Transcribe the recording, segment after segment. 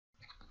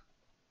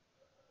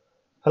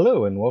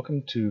Hello and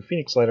welcome to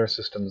Phoenix LiDAR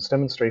Systems'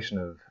 demonstration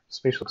of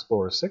Spatial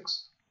Explorer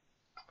 6.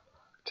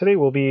 Today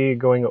we'll be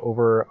going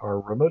over our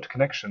remote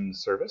connection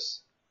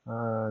service.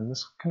 And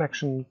this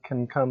connection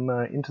can come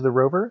into the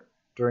rover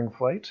during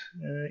flight,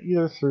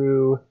 either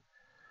through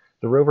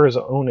the rover's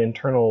own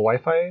internal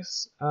Wi-Fi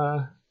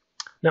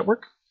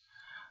network,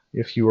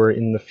 if you are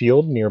in the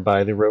field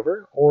nearby the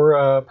rover,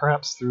 or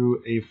perhaps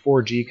through a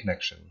 4G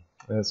connection.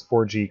 This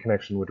 4G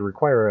connection would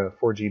require a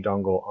 4G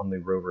dongle on the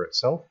rover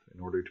itself in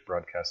order to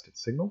broadcast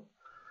its signal.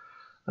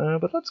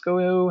 But let's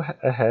go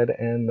ahead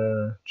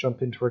and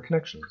jump into our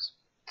connections.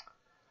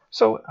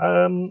 So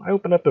I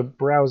open up a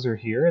browser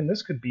here, and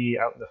this could be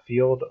out in the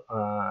field,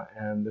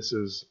 and this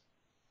is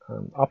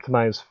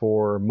optimized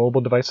for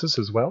mobile devices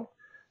as well.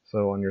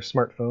 So on your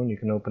smartphone, you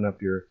can open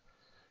up your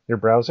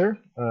browser.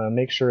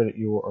 Make sure that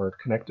you are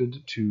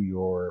connected to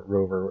your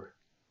rover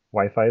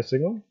Wi-Fi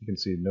signal. You can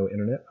see no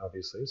internet,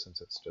 obviously, since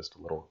it's just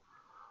a little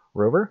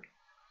rover.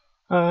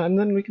 And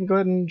then we can go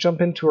ahead and jump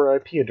into our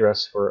IP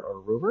address for our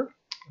rover,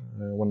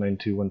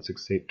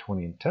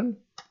 192.168.20.10.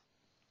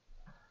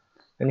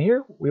 And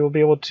here we will be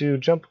able to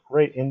jump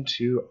right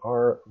into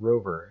our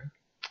rover.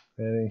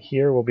 And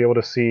here we'll be able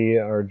to see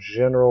our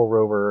general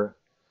rover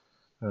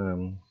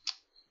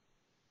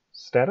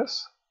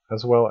status,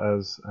 as well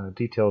as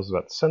details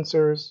about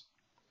sensors,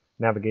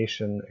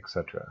 navigation,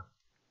 etc.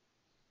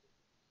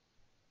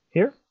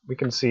 Here we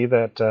can see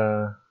that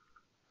our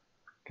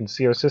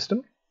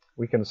system.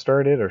 We can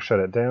start it or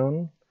shut it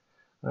down.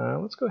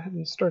 Let's go ahead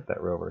and start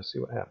that rover, see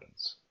what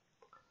happens.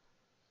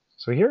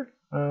 So here,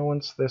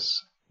 once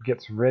this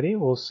gets ready,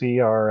 we'll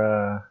see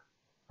our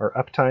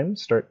uptime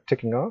start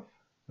ticking off,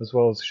 as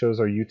well as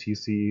shows our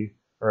UTC,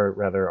 or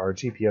rather our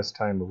GPS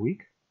time of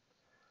week,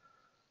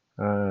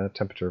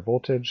 temperature,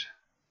 voltage,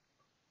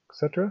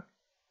 etc.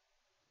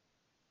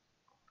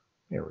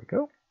 There we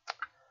go.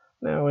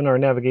 Now in our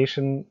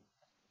navigation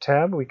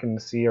tab, we can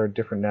see our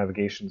different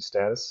navigation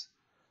status,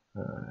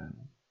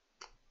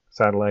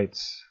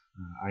 satellites,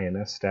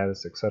 INS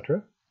status,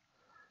 etc.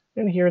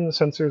 And here in the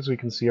sensors, we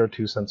can see our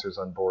two sensors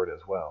on board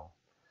as well.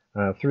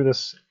 Through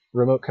this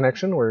remote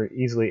connection, we're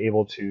easily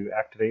able to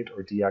activate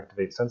or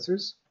deactivate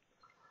sensors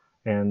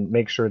and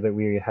make sure that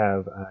we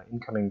have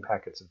incoming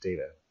packets of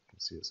data. You can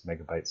see this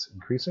megabytes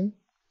increasing.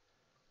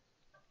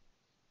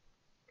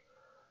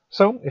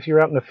 So if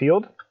you're out in the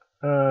field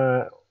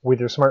with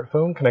your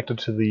smartphone connected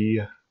to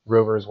the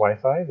rover's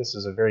Wi-Fi, this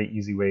is a very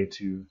easy way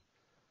to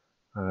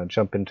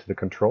jump into the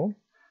control.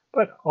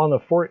 But on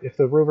if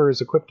the rover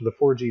is equipped with a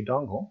 4G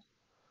dongle,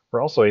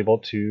 we're also able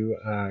to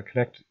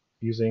connect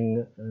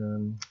using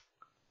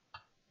a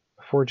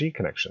 4G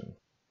connection.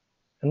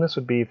 And this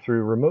would be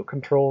through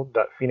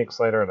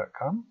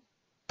remotecontrol.phoenixlidar.com.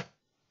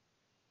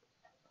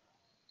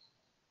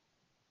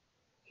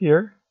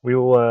 Here we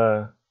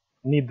will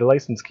need the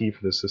license key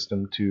for the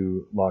system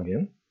to log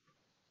in.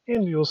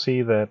 And you'll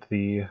see that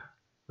the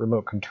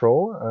remote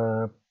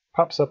control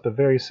pops up a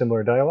very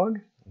similar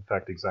dialog, in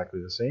fact exactly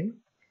the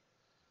same.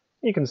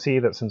 You can see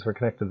that since we're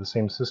connected to the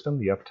same system,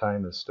 the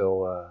uptime is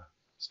still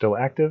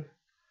active.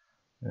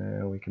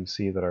 We can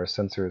see that our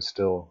sensor is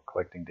still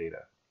collecting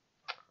data.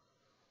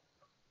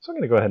 So I'm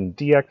going to go ahead and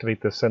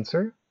deactivate this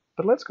sensor,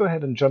 but let's go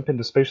ahead and jump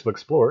into Spatial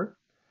Explorer.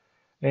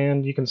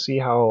 And you can see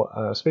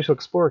how Spatial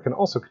Explorer can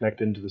also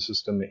connect into the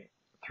system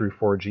through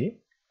 4G.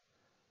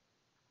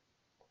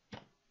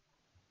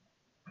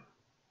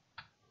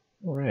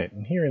 Alright,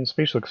 and here in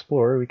Spatial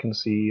Explorer we can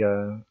see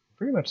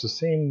very much the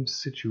same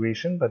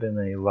situation, but in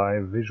a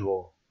live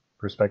visual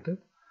perspective.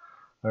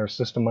 Our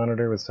system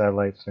monitor with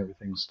satellites and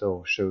everything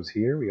still shows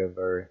here. We have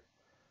our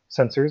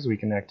sensors we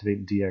can activate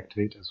and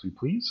deactivate as we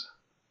please.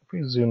 If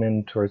we zoom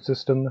into our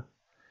system,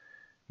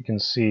 you can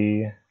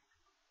see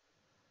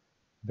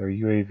their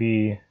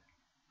UAV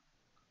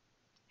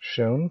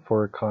shown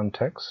for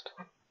context.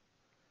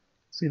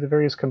 See the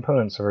various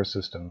components of our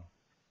system.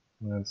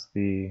 And that's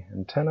the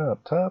antenna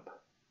up top,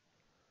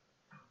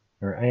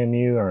 our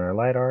IMU, our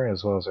LiDAR,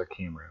 as well as our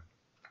camera.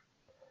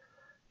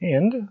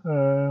 And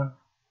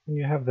when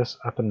you have this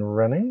up and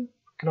running,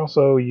 you can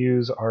also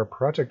use our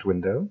project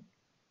window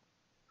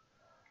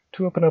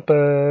to open up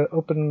an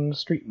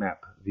OpenStreetMap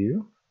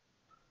view.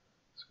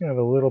 So we have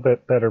a little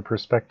bit better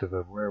perspective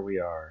of where we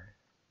are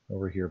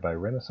over here by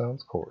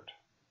Renaissance Court.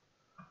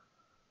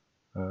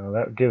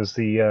 That gives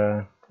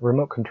the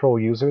remote control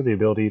user the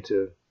ability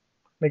to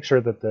make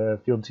sure that the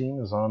field team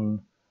is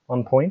on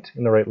point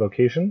in the right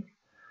location,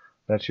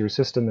 that your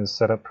system is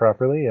set up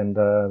properly, and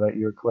that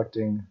you're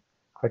collecting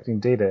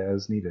data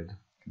as needed.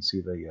 You can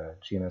see the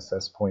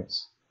GNSS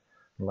points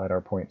and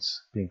LiDAR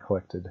points being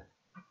collected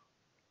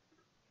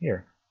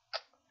here.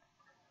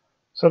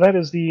 So that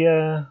is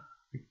the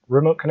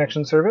remote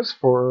connection service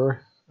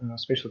for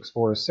Spatial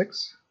Explorer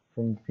 6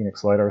 from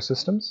Phoenix LiDAR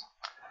Systems.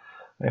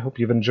 I hope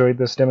you've enjoyed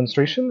this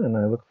demonstration, and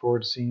I look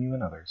forward to seeing you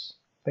in others.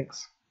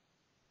 Thanks.